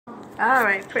All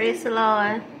right, praise the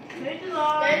Lord. Praise the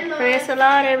Lord. Praise the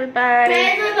Lord, everybody.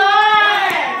 Praise the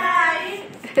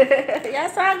Lord. Y'all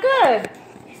sound good.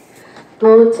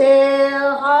 Go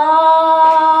tell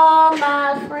all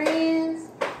my friends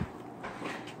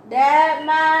that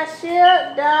my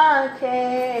ship done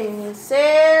came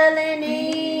sailing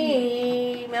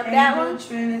in. Remember that one?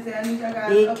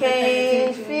 It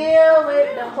came filled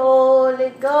with the Holy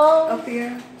Ghost. Up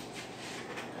here.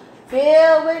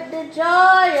 Filled with the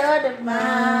joy of the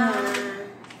mind.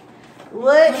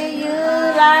 Wouldn't you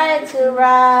like to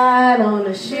ride on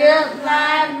a ship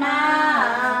like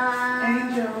mine?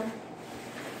 Angel.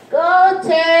 Go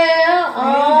tell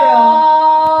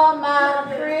all my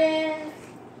friends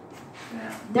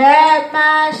that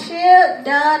my ship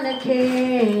done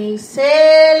came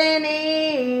sailing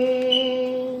in.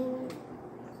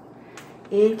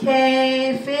 It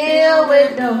came filled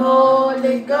with the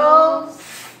Holy Ghost.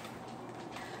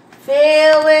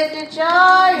 Filled with the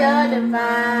joy of the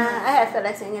mind. I felt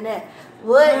like singing that.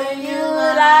 Wouldn't you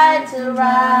like to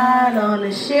ride on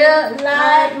a ship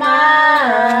like mine?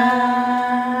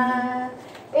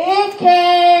 It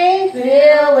came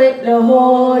filled with the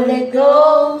Holy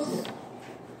Ghost.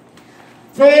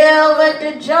 Filled with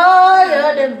the joy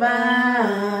of the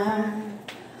divine.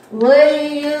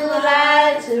 Wouldn't you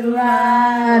like to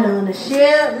ride on a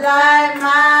ship like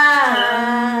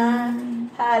mine?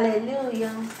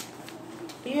 Hallelujah.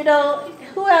 You know,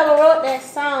 whoever wrote that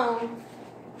song,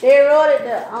 they wrote it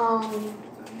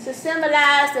to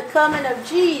symbolize the coming of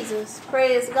Jesus.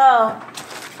 Praise God.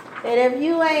 That if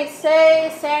you ain't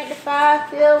saved, sanctified,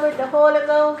 filled with the Holy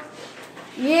Ghost,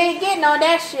 you ain't getting on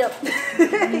that ship.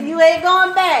 You ain't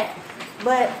going back.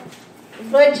 But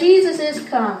Jesus is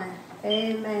coming.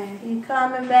 Amen. He's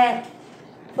coming back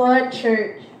for a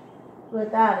church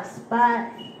without a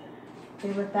spot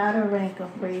and without a wrinkle.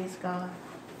 Praise God.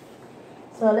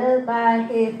 So let's bow our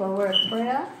head for a word of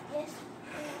prayer. Yes.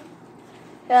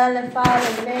 Heavenly Father,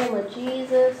 in the name of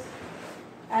Jesus,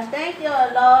 I thank you,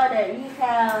 Lord, that you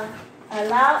have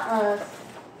allowed us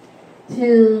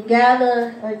to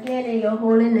gather again in your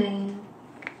holy name.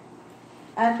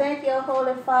 I thank you,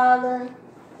 Holy Father,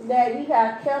 that you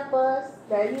have kept us,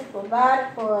 that you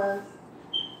provided for us.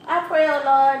 I pray, oh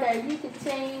Lord, that you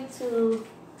continue to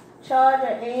charge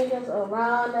your angels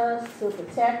around us to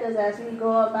protect us as we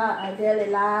go about our daily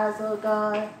lives, oh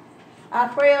God. I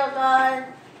pray, oh God,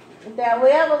 that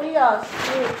wherever we are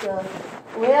sick,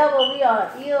 wherever we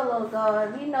are ill, oh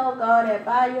God, we know, God, that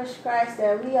by your stripes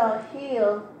that we are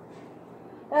healed.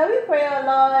 And we pray, oh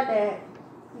Lord, that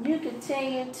you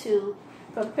continue to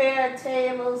prepare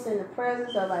tables in the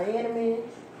presence of our enemies.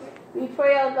 We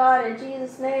pray, oh God, in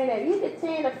Jesus' name, that you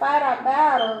continue to fight our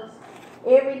battles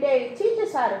every day. Teach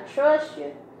us how to trust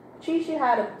you. Teach us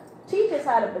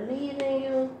how to believe in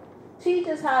you. Teach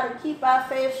us how to keep our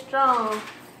faith strong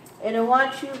and to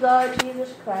want you, God,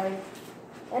 Jesus Christ.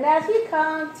 And as we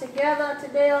come together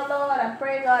today, oh Lord, I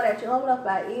pray, God, that you open up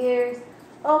our ears,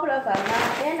 open up our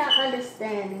mind and our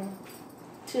understanding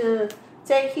to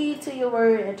take heed to your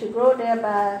word and to grow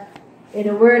thereby in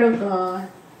the word of God.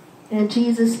 In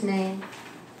Jesus' name,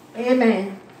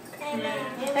 amen. Amen.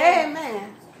 Amen.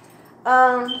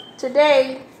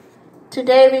 Today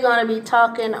we're going to be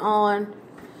talking on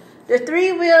the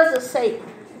three wheels of Satan.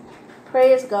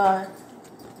 Praise God.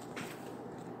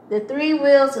 The three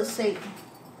wheels of Satan.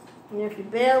 And if you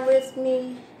bear with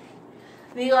me,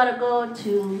 we're going to go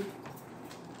to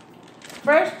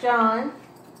 1 John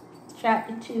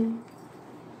chapter 2.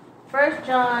 1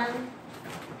 John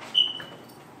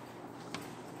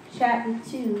chapter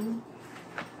 2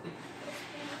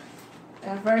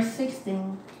 and verse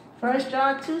 16. 1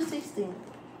 John 2:16.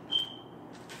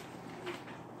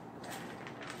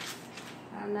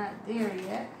 I'm not there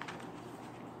yet.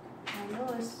 I know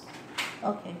it's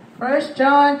okay. 1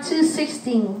 John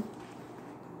 2:16.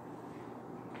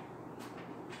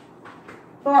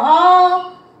 For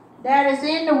all that is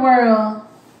in the world,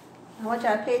 I want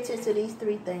y'all to pay attention to these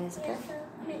three things, okay? Yes, sir.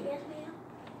 Yes, ma'am.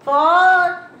 For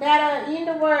all that are in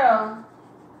the world,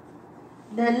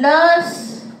 the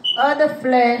lust of the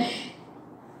flesh,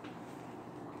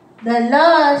 the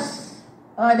lust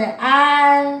of the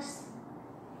eyes,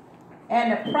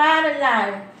 and the pride of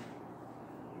life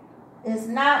is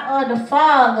not of the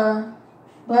Father,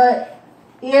 but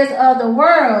is of the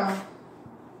world.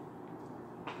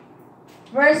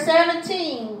 Verse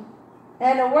 17,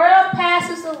 and the world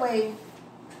passes away,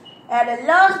 and the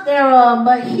lust thereof,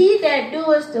 but he that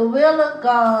doeth the will of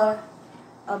God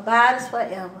abides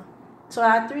forever. So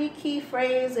our three key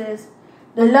phrases: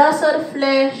 the lust of the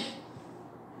flesh,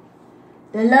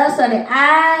 the lust of the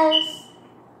eyes,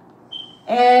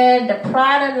 and the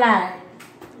pride of life.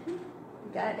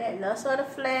 Got that? Lust of the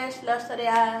flesh, lust of the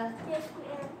eyes, Yes,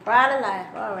 ma'am. pride of life.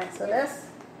 All right, so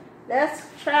let's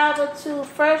travel to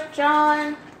 1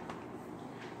 John.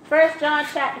 1 John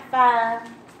chapter 5.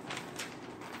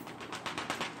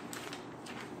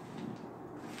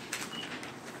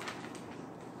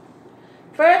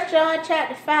 First John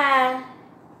chapter 5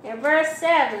 and verse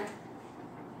 7.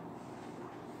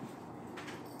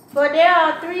 For there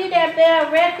are three that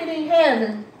bear record in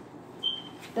heaven: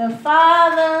 the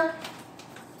Father,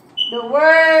 the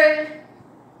Word,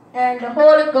 and the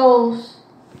Holy Ghost.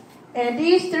 And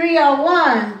these three are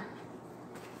one.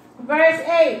 Verse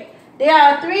 8. There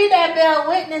are three that bear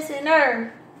witness in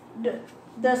earth: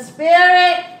 the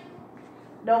Spirit,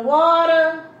 the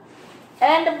water,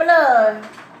 and the blood.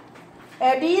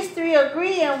 And these three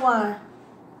agree in one.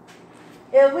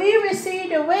 If we receive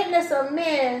the witness of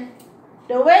men,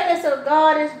 the witness of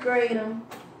God is greater.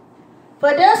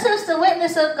 For this is the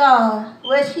witness of God,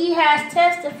 which he has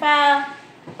testified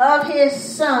of his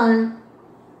Son.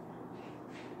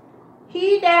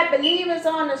 He that believeth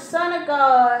on the Son of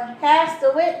God has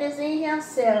the witness in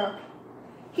himself.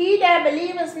 He that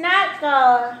believeth not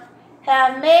God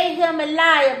hath made him a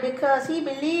liar, because he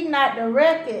believed not the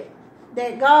record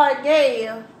that God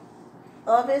gave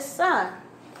of his Son.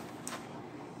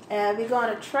 And we're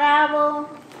going to travel.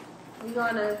 We're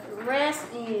going to rest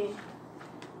in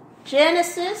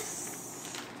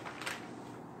Genesis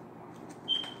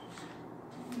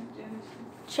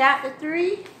chapter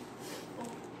 3.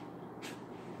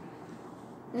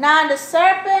 Now the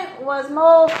serpent was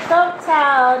more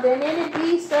subtle than any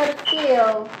beast of the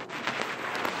field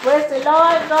which the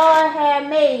Lord God had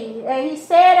made. And he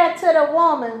said unto the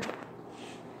woman,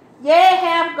 Yea,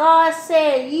 hath God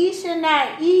said, Ye shall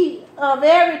not eat of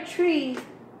every tree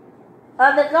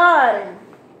of the garden.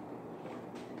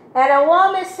 And the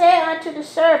woman said unto the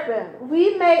serpent,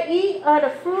 We may eat of the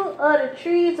fruit of the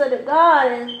trees of the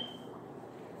garden,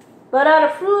 but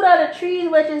of the fruit of the trees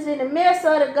which is in the midst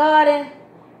of the garden,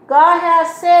 God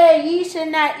hath said, Ye shall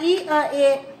not eat of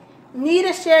it,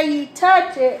 neither shall ye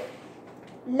touch it,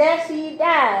 lest ye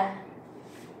die.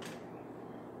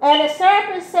 And the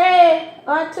serpent said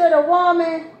unto the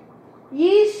woman,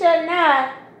 Ye shall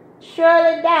not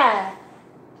surely die.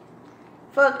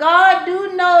 For God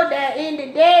do know that in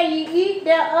the day ye eat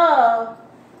thereof,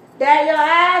 that your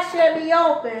eyes shall be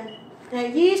opened,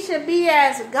 and ye shall be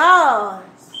as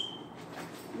gods,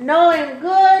 knowing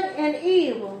good and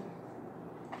evil.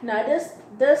 Now this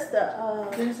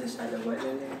Genesis chapter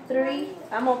what? 3.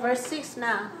 I'm on verse 6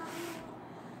 now.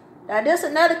 Now this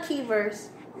another key verse.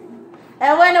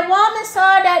 And when the woman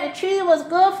saw that the tree was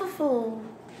good for food,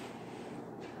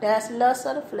 that's lust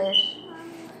of the flesh,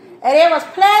 and it was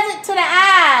pleasant to the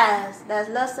eyes, that's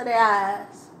lust of the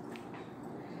eyes,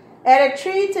 and a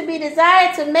tree to be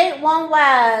desired to make one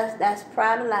wise, that's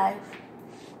pride of life,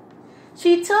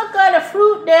 she took of the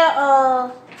fruit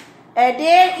thereof, and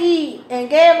did eat,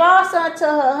 and gave also unto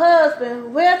her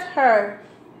husband with her,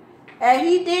 and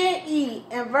he did eat.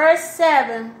 In verse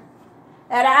 7,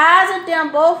 and the eyes of them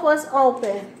both was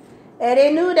open, and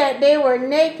they knew that they were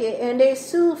naked, and they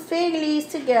sewed fig leaves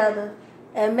together,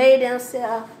 and made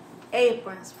themselves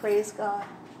aprons. Praise God.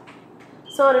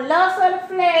 So the lust of the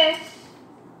flesh,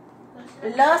 the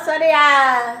lust of the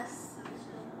eyes,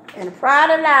 and the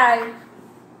pride of life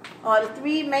are the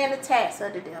three main attacks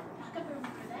of the devil.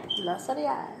 Lust of the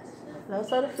eyes,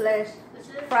 lust of the flesh,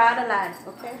 pride of life.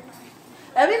 Okay?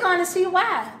 And we're going to see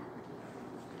why.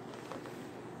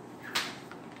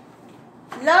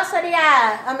 Lust of the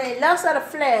eye, lust of the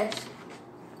flesh.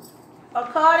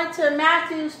 According to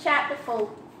Matthew chapter 4.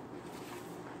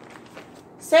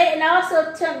 Satan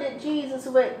also tempted Jesus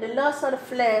with the lust of the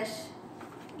flesh,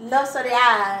 lust of the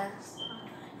eyes,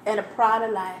 and the pride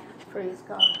of life. Praise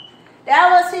God.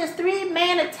 That was his three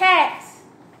main attacks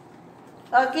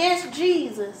against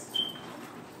Jesus.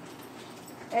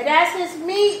 And that's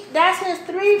his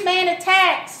three main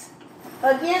attacks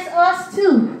against us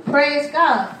too. Praise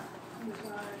God.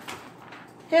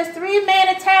 His three main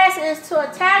attacks is to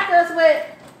attack us with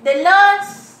the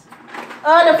lust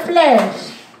of the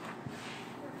flesh.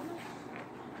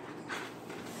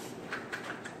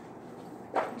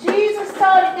 Jesus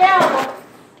told the devil,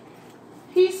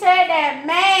 he said that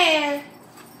man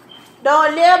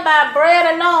don't live by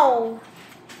bread alone,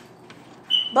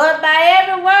 but by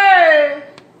every word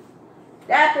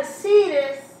that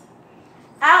proceedeth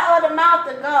out of the mouth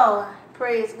of God.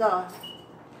 Praise God.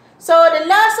 So the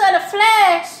lust of the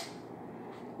flesh,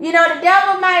 the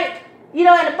devil might, in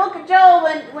the book of Job,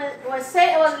 when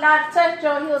Satan was allowed to touch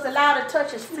Job, he was allowed to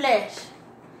touch his flesh.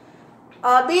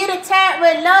 Being attacked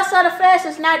with lust of the flesh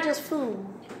is not just food.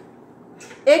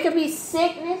 It could be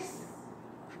sickness.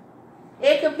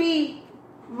 It could be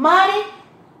money,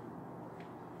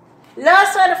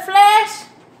 lust of the flesh.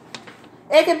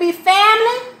 It could be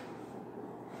family,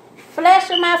 flesh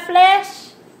of my flesh,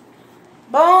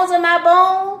 bones of my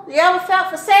bones. You ever felt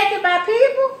forsaken by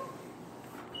people?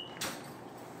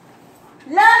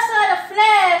 Lust of the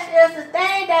flesh is the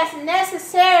thing that's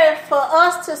necessary for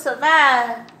us to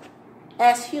survive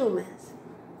as humans.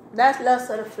 That's lust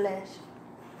of the flesh.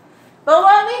 But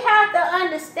what we have to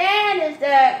understand is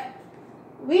that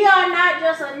we are not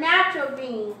just a natural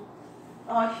being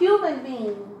or a human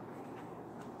being.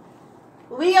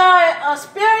 We are a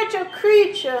spiritual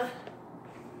creature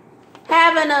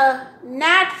having a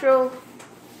natural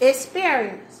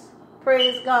experience.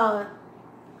 Praise God.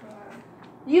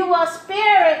 You were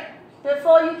spirit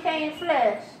before you came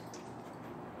flesh.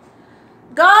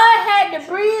 God had to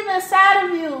breathe inside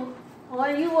of you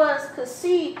when you was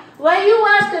conceived. When you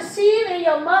was conceived in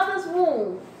your mother's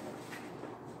womb.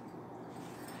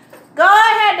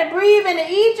 God had to breathe into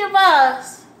each of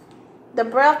us the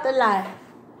breath of life.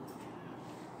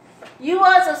 You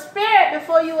was a spirit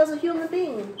before you was a human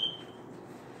being.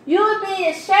 You was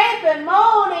being shaped and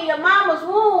molded in your mama's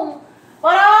womb,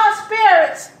 but all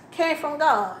spirits came from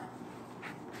God.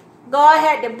 God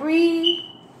had to breathe,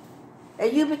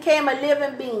 and you became a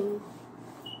living being.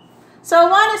 So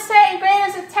one of Satan's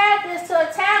greatest attack is to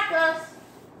attack us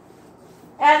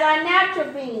as our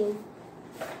natural being.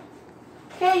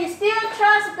 Can you still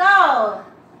trust God?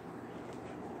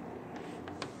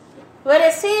 But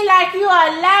it seems like you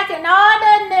are lacking all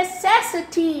the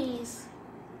necessities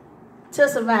to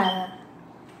survive.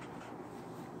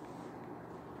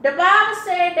 The Bible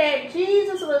said that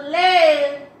Jesus was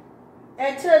led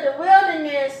into the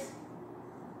wilderness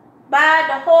by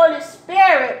the Holy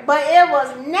Spirit, but it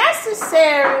was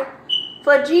necessary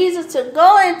for Jesus to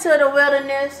go into the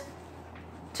wilderness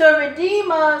to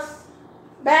redeem us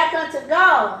back unto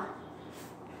God.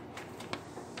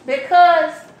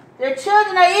 Because the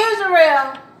children of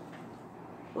Israel,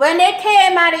 when they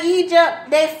came out of Egypt,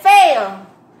 they failed.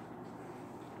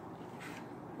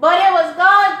 But it was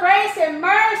God's grace and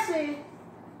mercy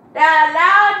that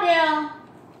allowed them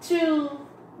to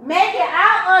make it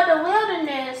out of the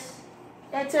wilderness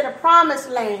into the promised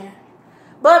land.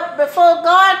 But before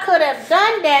God could have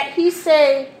done that, he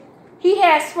said he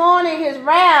had sworn in his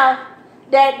wrath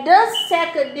that this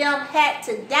second of them had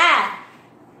to die.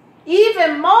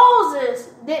 Even Moses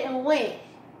didn't went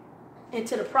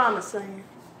into the promised land.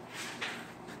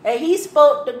 And he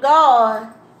spoke to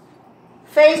God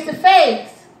face to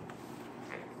face.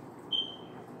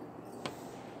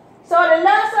 So the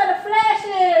lust of the flesh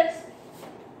is,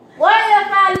 what if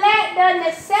I lack the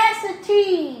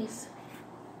necessities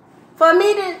for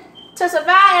me to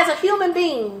survive as a human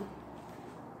being?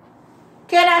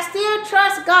 Can I still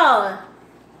trust God?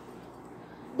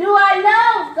 Do I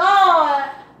love God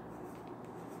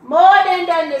more than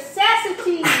the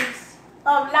necessities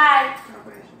of life?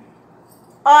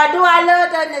 Or do I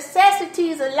love the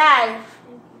necessities of life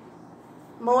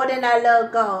more than I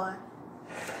love God?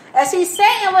 And see,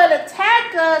 Satan will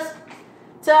attack us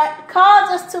to cause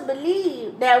us to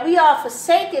believe that we are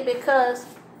forsaken because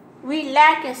we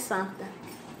lacking something.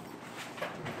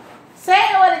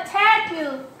 Satan will attack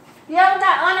you. You ever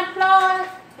got unemployed?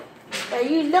 And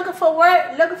you looking for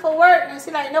work, and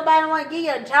see like nobody want to give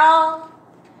you a job.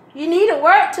 You need to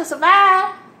work to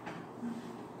survive.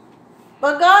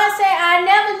 But God said, I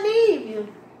never leave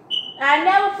you. I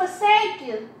never forsake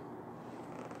you.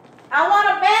 I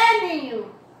won't abandon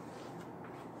you.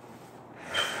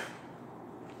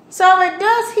 So it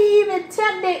does he even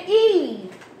tempted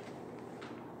Eve.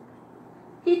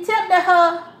 He tempted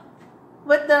her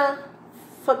with the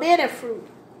forbidden fruit.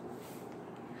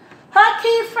 Her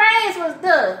key phrase was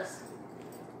this.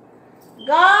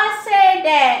 God said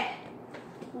that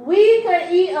we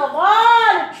could eat of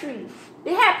all the trees.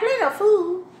 They had plenty of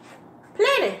food.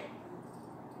 Plenty.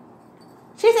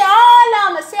 She said all of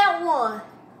them except one.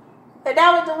 And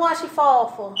that was the one she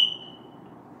fought for.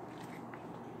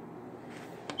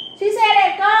 She said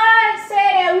that God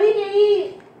said that we can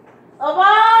eat of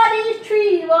all these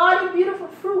trees, of all these beautiful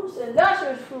fruits and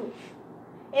luscious fruits,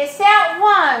 except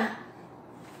one,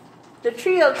 the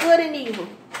tree of good and evil.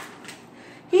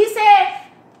 He said,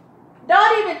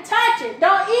 don't even touch it.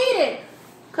 Don't eat it.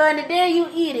 Because the day you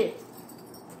eat it,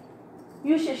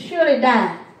 you should surely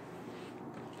die.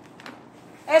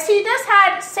 And see, that's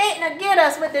how Satan will get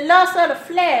us with the lust of the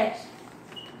flesh.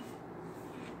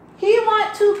 He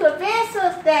wants to convince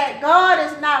us that God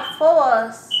is not for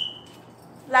us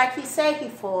like he said he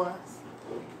for us.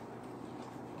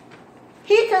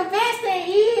 He convinced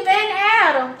Eve and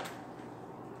Adam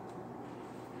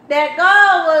that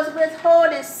God was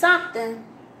withholding something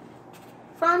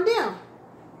from them.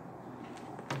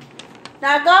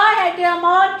 Now God had given them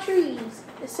all trees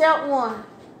except one.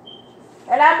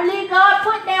 And I believe God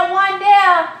put that one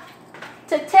there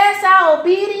to test our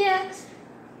obedience,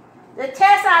 to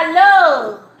test our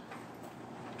love,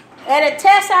 and to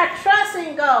test our trust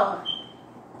in God.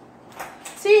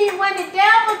 See, when the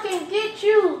devil can get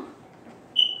you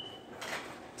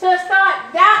to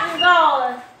start doubting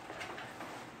God,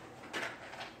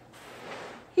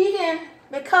 he can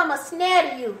become a snare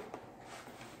to you.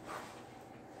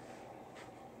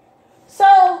 So,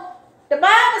 the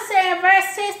Bible says in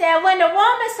verse 6 that when the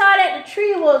woman saw that the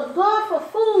tree was good for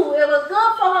food, it was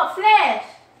good for her flesh,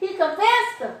 he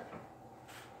convinced her.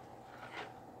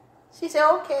 She said,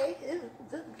 okay.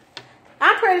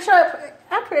 I'm pretty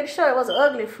sure it was an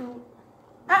ugly fruit.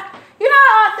 I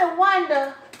often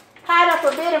wonder how the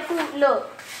forbidden fruit look.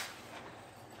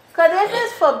 Because if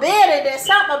it's forbidden, then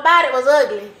something about it was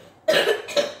ugly.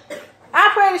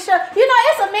 I'm pretty sure.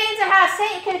 It's amazing how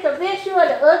Satan can convince you of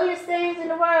the ugliest things in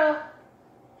the world.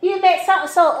 He makes something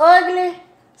so ugly,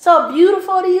 so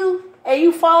beautiful to you, and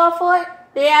you fall for it.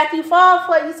 Then after you fall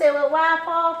for it, you say, well, why I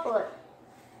fall for it?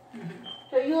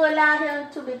 So you allow him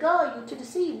to beguile you, to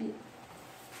deceive you.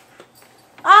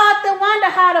 I often wonder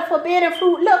how the forbidden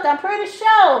fruit looked. I'm pretty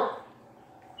sure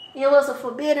it was a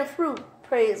forbidden fruit.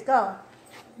 Praise God.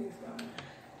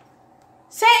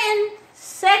 Satan's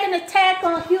second attack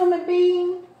on human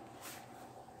beings,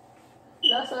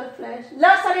 lust of the flesh,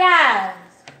 lust of the eyes.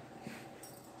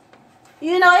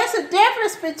 It's a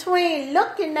difference between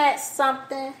looking at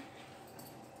something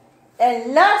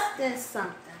and lusting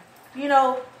something.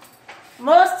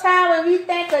 Most time when we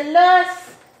think of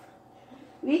lust,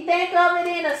 we think of it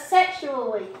in a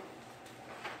sexual way.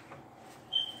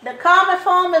 The common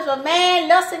form is a man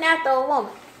lusting after a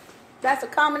woman. That's the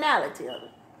commonality of it.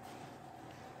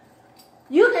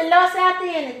 You can lust after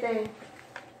anything.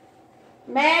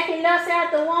 Man can lust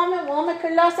after woman. Woman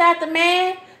can lust after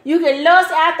man. You can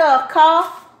lust after a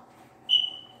car.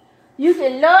 You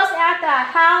can lust after a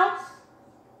house.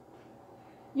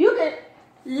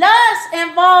 Lust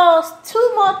involves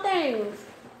two more things.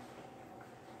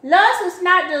 Lust is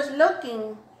not just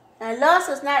looking, and lust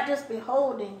is not just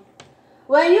beholding.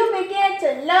 When you begin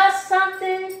to lust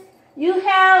something, you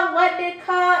have what they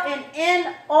call an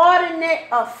inordinate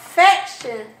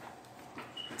affection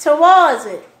towards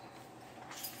it.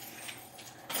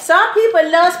 Some people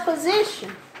lust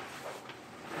position.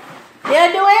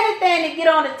 They'll do anything to get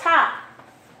on the top.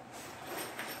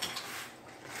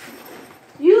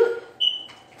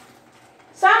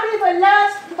 Some people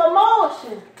lust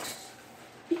promotion.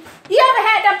 You ever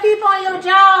had them people on your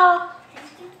job?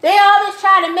 They always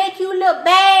try to make you look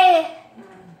bad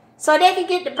so they can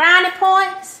get the brownie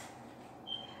points.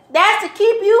 That's to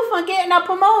keep you from getting a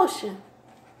promotion.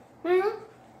 You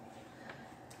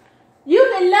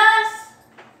can lust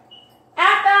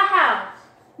after a house.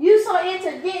 You so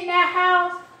into getting that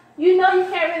house, you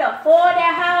can't really afford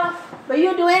that house, but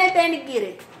you'll do anything to get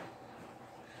it.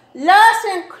 Lust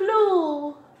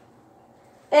includes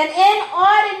an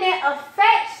inordinate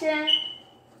affection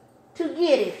to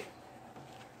get it.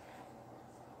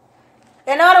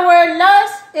 In other words,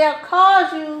 lust, it'll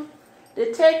cause you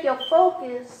to take your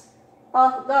focus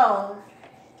off God.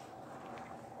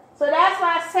 So that's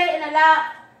why Satan allowed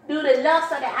do the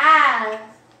lust of the eyes.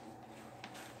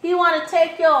 He want to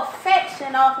take your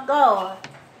affection off God.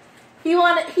 He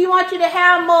want you to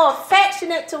have more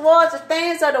affectionate towards the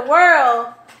things of the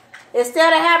world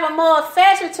instead of having more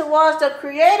affection towards the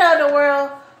creator of the world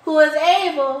who is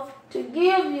able to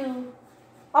give you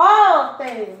all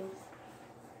things.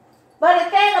 But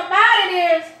the thing about it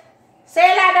is,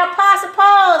 say like the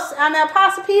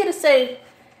Apostle Peter said,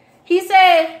 he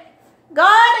said,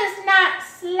 God is not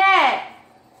slack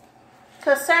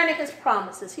concerning his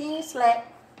promises. He ain't slack.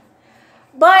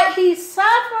 But he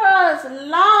suffers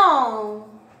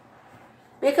long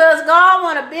because God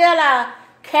want to build our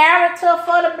character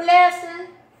for the blessing.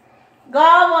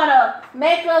 God want to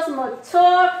make us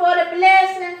mature for the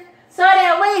blessing. So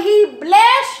that when he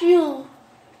bless you,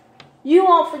 you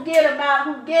won't forget about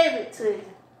who gave it to you.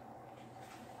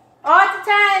 All the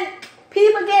time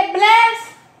people get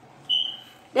blessed,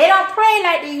 they don't pray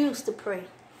like they used to pray.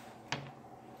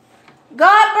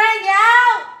 God bring you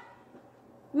out,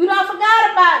 you don't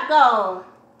forget about God.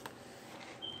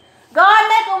 God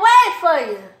make a way for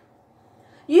you.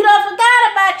 You don't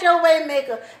forget about your way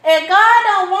maker. And God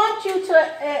don't want you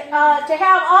to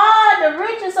have all the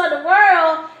riches of the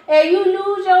world and you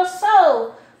lose your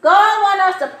soul. God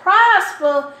wants us to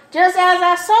prosper just as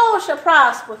our soul should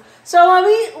prosper. So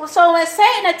when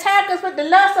Satan attacks us with the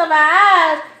lust of our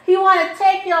eyes, he wants to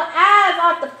take your eyes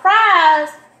off the prize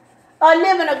of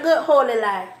living a good holy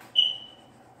life.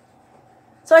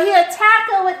 So he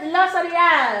attacked us with the lust of the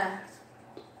eyes.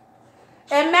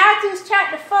 In Matthew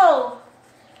chapter 4,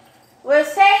 where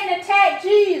Satan attacked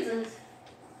Jesus,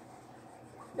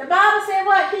 the Bible said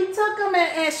what? He took him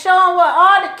and showed him what?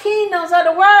 All the kingdoms of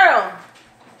the world.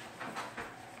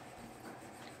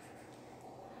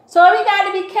 So we got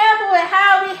to be careful with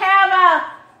how we have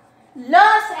our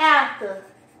lust after.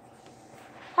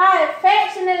 How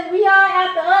affectionate we are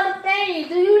after other things.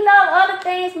 Do you love other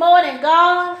things more than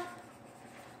God?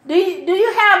 Do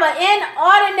you have an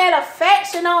inordinate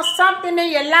affection on something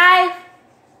in your life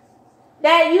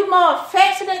that you more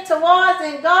affectionate towards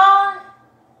than God?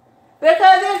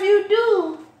 Because if you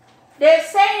do, then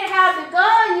Satan has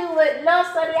begun you with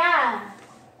lust of the eyes.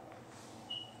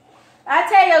 I'll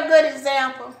tell you a good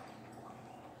example.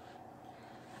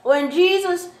 When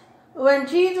Jesus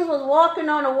was walking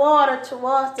on the water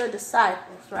towards the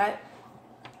disciples, right?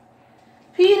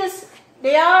 They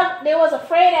was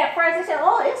afraid at first. They said,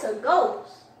 "Oh, it's a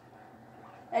ghost."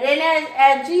 And then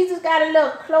as Jesus got a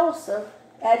little closer,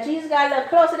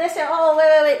 they said, "Oh,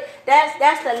 wait.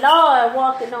 That's the Lord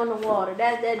walking on the water.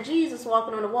 That's Jesus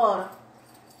walking on the water."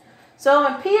 So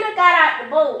when Peter got out the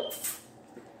boat,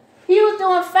 he was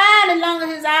doing fine as long as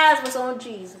his eyes was on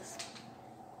Jesus.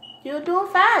 He was doing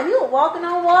fine. He was walking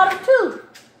on water too.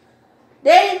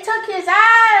 Then he took his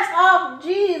eyes off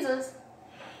Jesus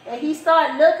and he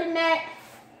started looking at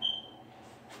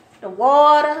the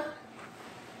water.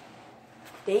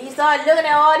 Then he started looking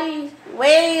at all these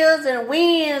waves and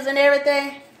winds and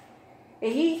everything.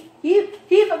 And he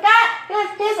forgot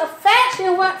his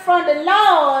affection went from the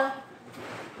Lord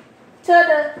to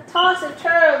the toss and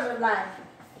turns of life.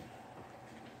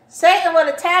 Satan will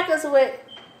attack us with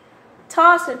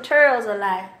toss and turns of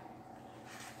life.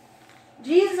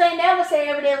 Jesus ain't never said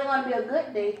every day was going to be a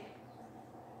good day.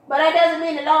 But that doesn't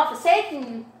mean the Lord forsaking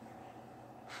you.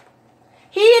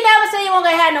 He never said you weren't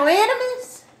going to have no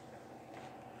enemies.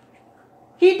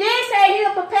 He did say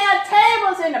he'll prepare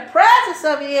tables in the presence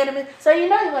of your enemies. So you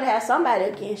know you're going to have somebody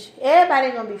against you. Everybody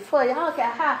ain't going to be for you. I don't care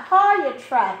how hard you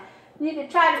try. You can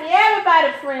try to be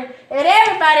everybody's friend, and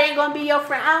everybody ain't going to be your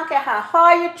friend. I don't care how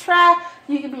hard you try.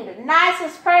 You can be the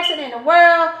nicest person in the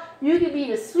world. You can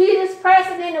be the sweetest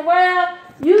person in the world.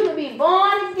 You can be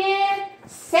born again,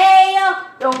 sayer,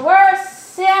 the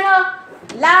worst sinner,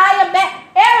 liar,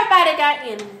 everybody got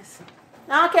enemies.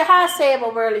 I don't care how saved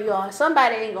or worldly you are.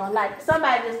 Somebody ain't going to like you.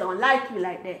 Somebody just don't like you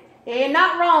like that. There ain't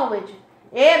nothing wrong with you.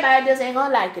 Everybody just ain't going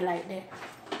to like you like that.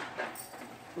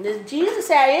 Does Jesus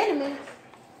have enemies?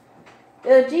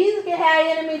 If Jesus can have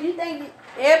enemies, you think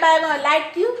everybody going to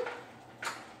like you?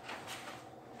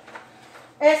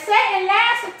 And Satan's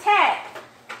last attack,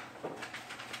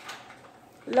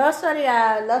 lust of the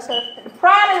eye, lust of the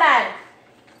pride of life.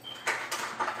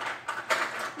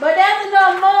 But there's a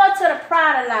little more to the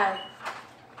pride of life.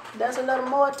 There's a little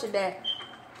more to that.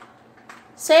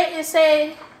 Satan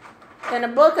said in the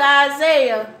book of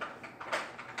Isaiah,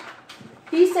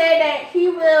 he said that he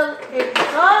will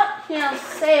exalt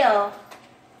himself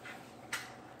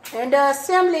in the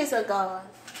assemblies of God.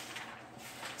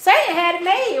 Satan had it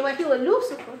made when he was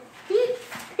Lucifer. He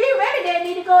really didn't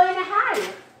need to go any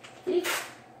higher. He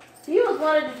was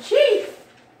one of the chief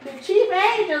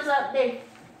angels up there.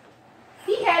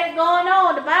 He had it going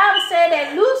on. The Bible said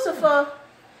that Lucifer,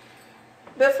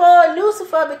 before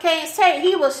Lucifer became Satan,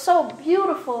 he was so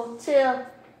beautiful till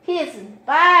his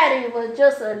body was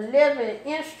just a living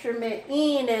instrument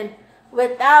in and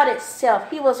without itself.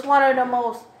 He was one of the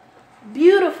most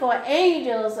beautiful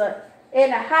angels in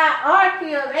the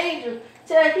hierarchy of angels,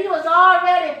 till he was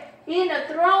already in the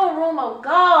throne room of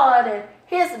God, and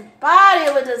his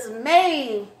body was just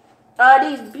made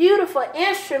these beautiful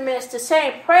instruments to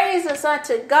sing praises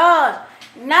unto God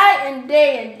night and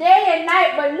day and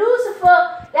night. But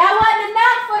Lucifer, that wasn't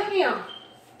enough for him.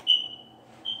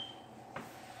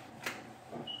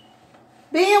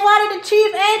 Being one of the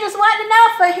chief angels wasn't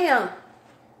enough for him.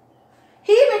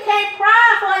 He became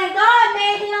prideful, and God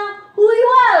made him who he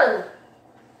was.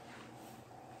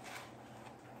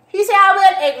 He said, I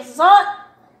will exalt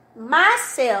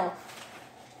myself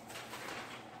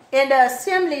in the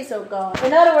assemblies of God.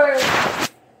 In other words,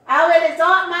 I will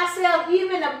exalt myself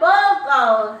even above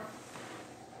God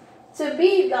to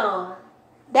be God.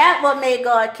 That's what made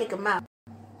God kick him out.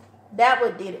 That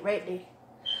what did it right there.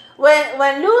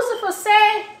 When Lucifer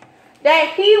said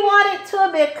that he wanted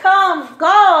to become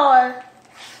God,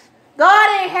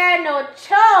 God ain't had no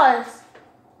choice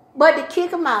but to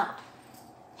kick him out.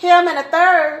 Him and a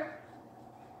third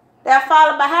that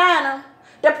follow behind him.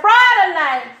 The pride of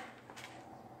life.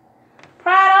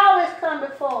 Pride always comes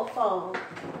before a fall.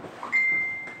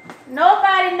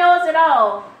 Nobody knows it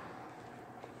all.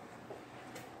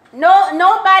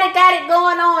 Nobody got it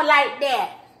going on like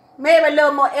that. Maybe a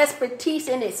little more expertise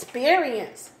and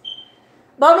experience.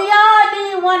 But we all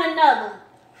need one another.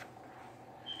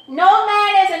 No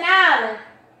man is an island.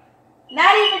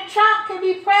 Not even Trump can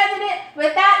be president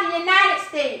without the United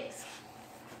States.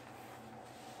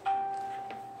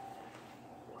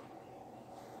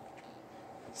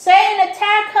 Satan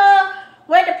attacked her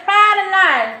with the pride of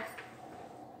life.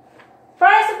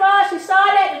 First of all, she saw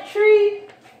that the tree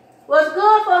was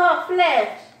good for her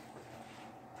flesh.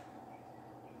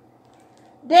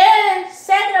 Then,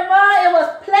 second of all, it was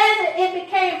pleasant. It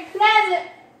became pleasant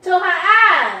to her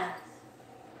eyes.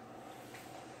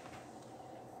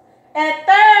 And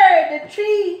third, the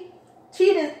tree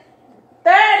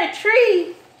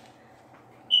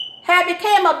had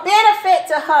became a benefit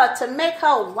to her to make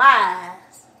her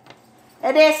wise.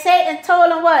 And then Satan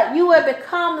told him what? You will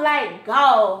become like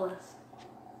gods.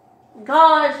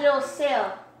 Gods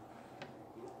yourself.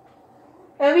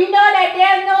 And we know that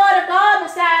there's no other God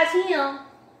besides him.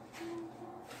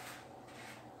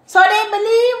 So they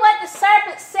believe what the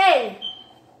serpent said.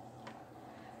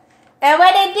 And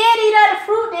when they did eat of the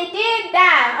fruit, they did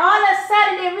die. All of a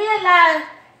sudden they realized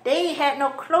they ain't had no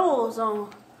clothes on.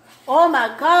 Oh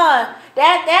my God.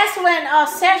 That's when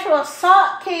sexual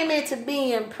assault came into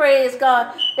being, praise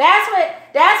God. That's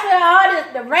where all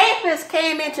the rapists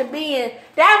came into being.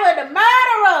 That's where the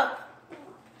murderer.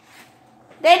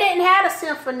 They didn't have a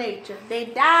sinful nature. They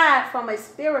died from a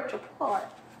spiritual part.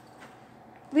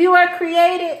 We were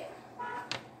created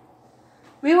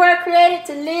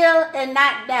to live and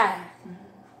not die.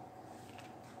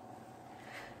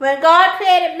 When God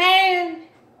created man,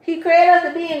 he created us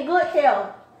to be in good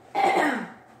health.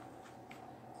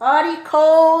 All these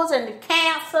colds and the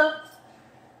cancer,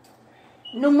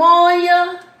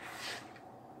 pneumonia,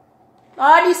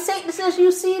 all these sicknesses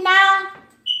you see now,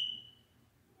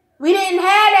 we didn't have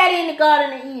that in the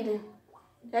Garden of Eden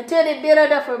until they bit of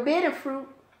the forbidden fruit.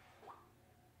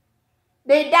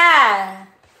 They died.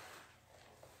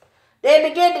 They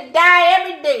began to die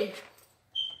every day.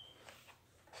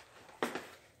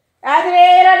 After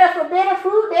they ate of the forbidden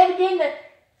fruit, they began to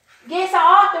get some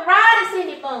arthritis in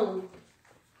their bones.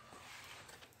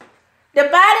 The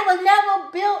body was never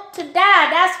built to die.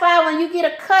 That's why when you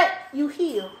get a cut, you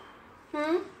heal.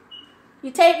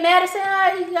 You take medicine,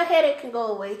 your headache can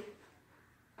go away.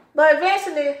 But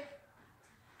eventually,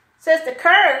 since the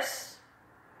curse,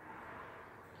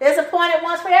 there's appointed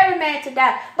once for every man to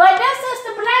die. But this is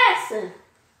the blessing.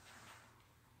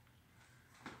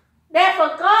 That for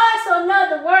God so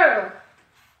loved the world,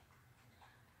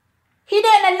 he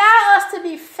didn't allow us to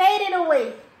be faded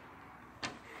away.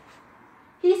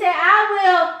 He said, I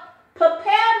will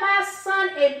prepare my son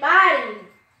a body,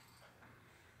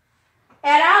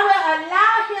 and I will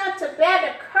allow him to bear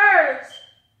the curse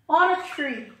on a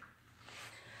tree,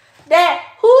 that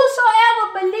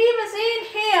whosoever believeth in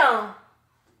him,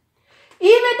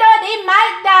 even though they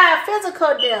might die a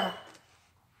physical death,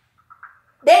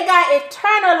 they got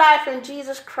eternal life in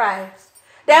Jesus Christ.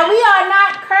 That we are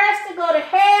not cursed to go to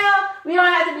hell. We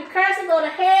don't have to be cursed to go to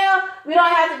hell. We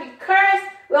don't have to be cursed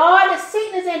with all the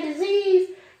sickness and disease.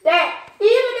 That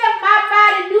even if my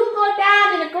body do go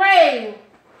down in the grave,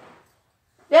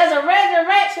 there's a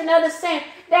resurrection of the saints.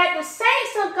 That the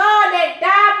saints of God that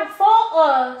died before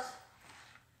us,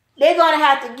 they're going to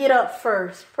have to get up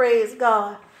first. Praise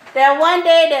God. That one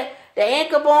day the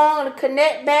ankle bone will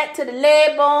connect back to the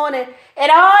leg bone. And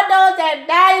all those that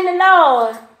die in the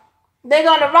Lord, they're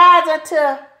going to rise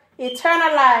unto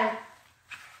eternal life.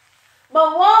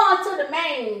 But woe unto the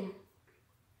man,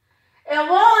 and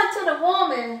woe unto the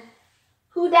woman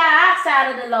who die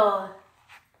outside of the Lord.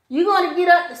 You're going to get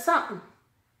up to something,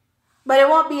 but it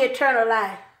won't be eternal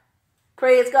life.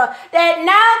 Praise God. That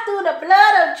now through the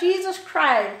blood of Jesus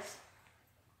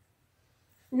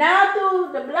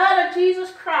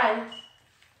Christ,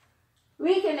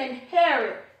 we can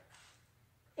inherit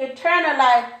eternal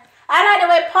life. I like the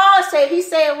way Paul said. He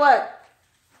said what?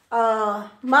 We're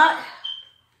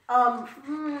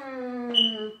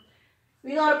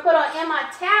going to put on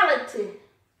immortality.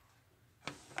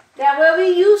 That where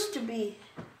we used to be,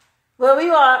 where we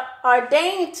are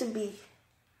ordained to be,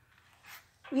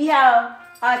 we have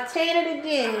attained it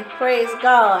again. Praise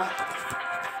God.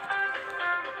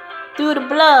 Through the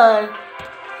blood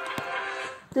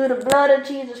of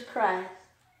Jesus Christ.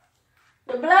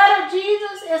 The blood of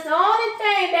Jesus is the only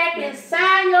thing that can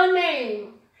sign your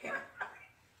name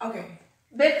Okay.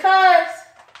 Because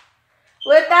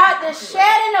without the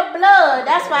shedding of blood,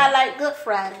 that's why I like Good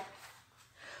Friday.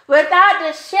 Without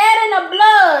the shedding of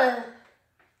blood,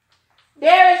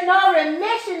 there is no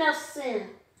remission of sin.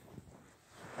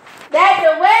 That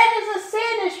the wages of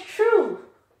sin is true.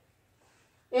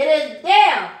 It is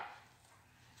death.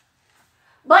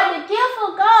 But the gift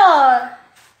of God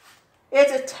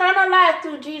is eternal life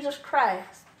through Jesus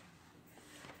Christ.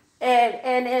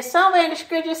 And somewhere in the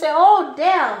scripture say, oh,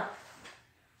 death,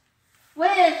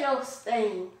 where is your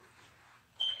sting?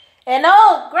 And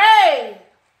oh, grave,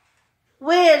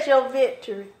 where is your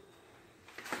victory?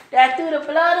 That through the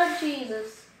blood of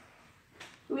Jesus,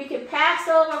 we can pass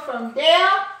over from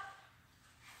death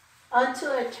unto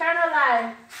eternal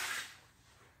life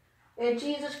in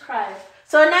Jesus Christ.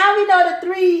 So now we know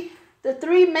the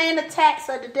three main attacks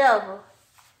of the devil.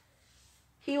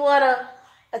 He want to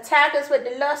attack us with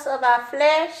the lust of our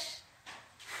flesh,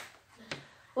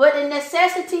 with the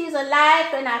necessities of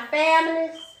life and our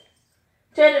families,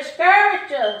 to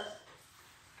discourage us,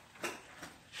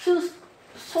 to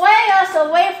sway us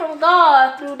away from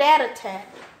God through that attack.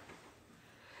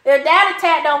 If that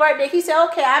attack don't work, then he said,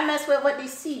 okay, I mess with what they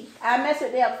see. I mess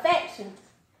with their affections.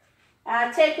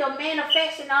 I take your main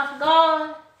affection off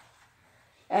God,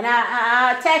 and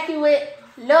I attack you with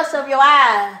lust of your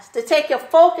eyes, to take your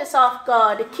focus off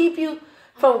God, to keep you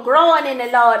from growing in the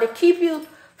Lord, to keep you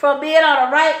from being on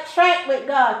the right track with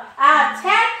God. I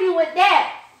attack you with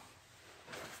that.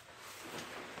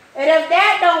 And if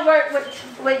that don't work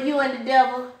with you and the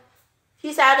devil,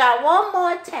 he said, I got one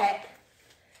more attack.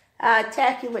 I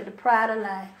attack you with the pride of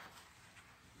life.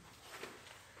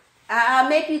 I'll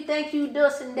make you think you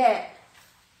this and that.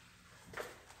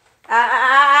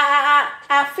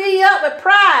 I fill you up with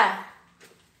pride.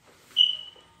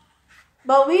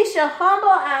 But we shall humble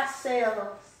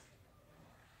ourselves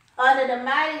under the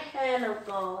mighty hand of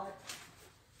God,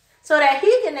 so that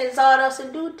he can exalt us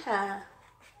in due time.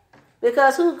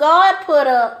 Because who God put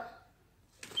up,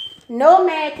 no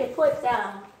man can put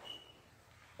down.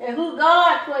 And who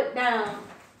God put down,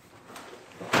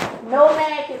 no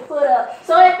man can put up.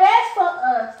 So if that's for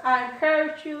us, I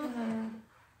encourage you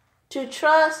to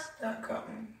trust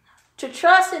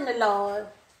in the Lord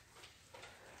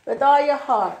with all your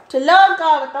heart. To love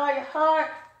God with all your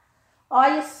heart, all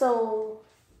your soul,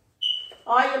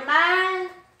 all your mind,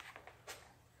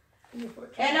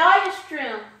 and all your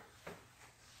strength.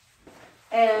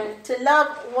 And to love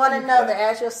one another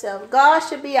as yourself. God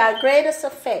should be our greatest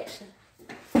affection.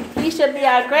 He should be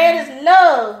our greatest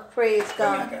love, praise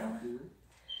God.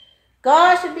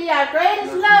 God should be our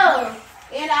greatest love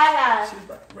in our lives.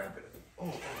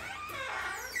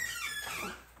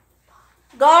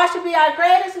 God should be our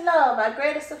greatest love, our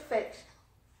greatest affection.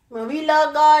 When we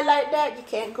love God like that, you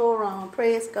can't go wrong.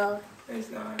 Praise God. Praise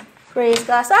God. Praise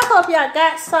God. So I hope y'all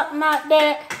got something out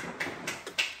there.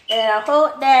 And I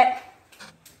hope that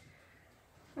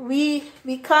we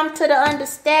come to the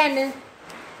understanding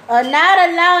of not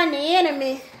allowing the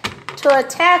enemy to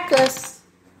attack us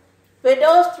with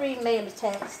those three main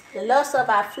attacks. The lust of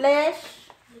our flesh,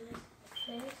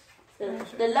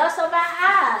 the lust of our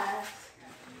eyes.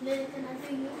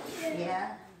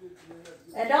 Yeah.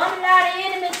 And don't allow the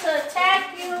enemy to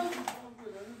attack you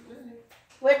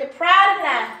with the pride of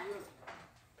life.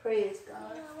 Praise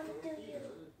God.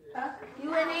 Huh?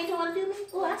 You and Angel want to do me?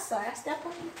 Oh, I'm sorry. I stepped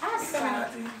on you. I'm sorry.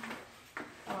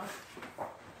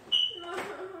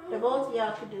 The both of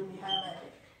y'all can do me. How about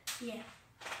it? Yeah.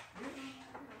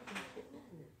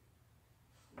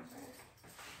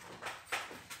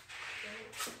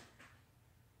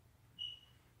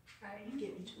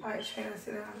 All right, Shannon,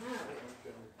 sit down.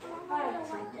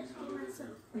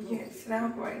 You can't sit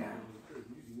down right now.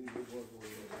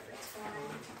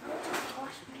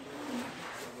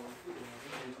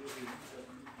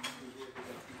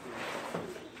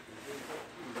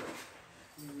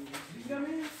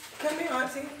 Come here,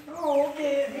 Auntie. Oh,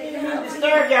 okay.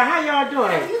 Disturb y'all. How y'all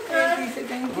doing?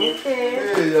 Thank you.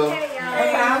 Hey, y'all.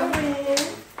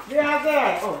 Yeah, I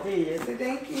got. Oh, there you is.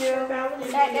 Thank you. At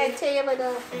that table,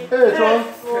 though. Hey, Troy.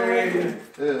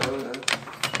 Hey.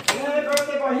 Yeah,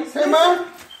 Birthday boy. He's hey, man.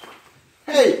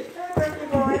 Hey, birthday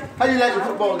boy. how you like the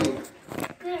football game?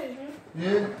 Good.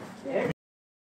 Yeah. Yeah,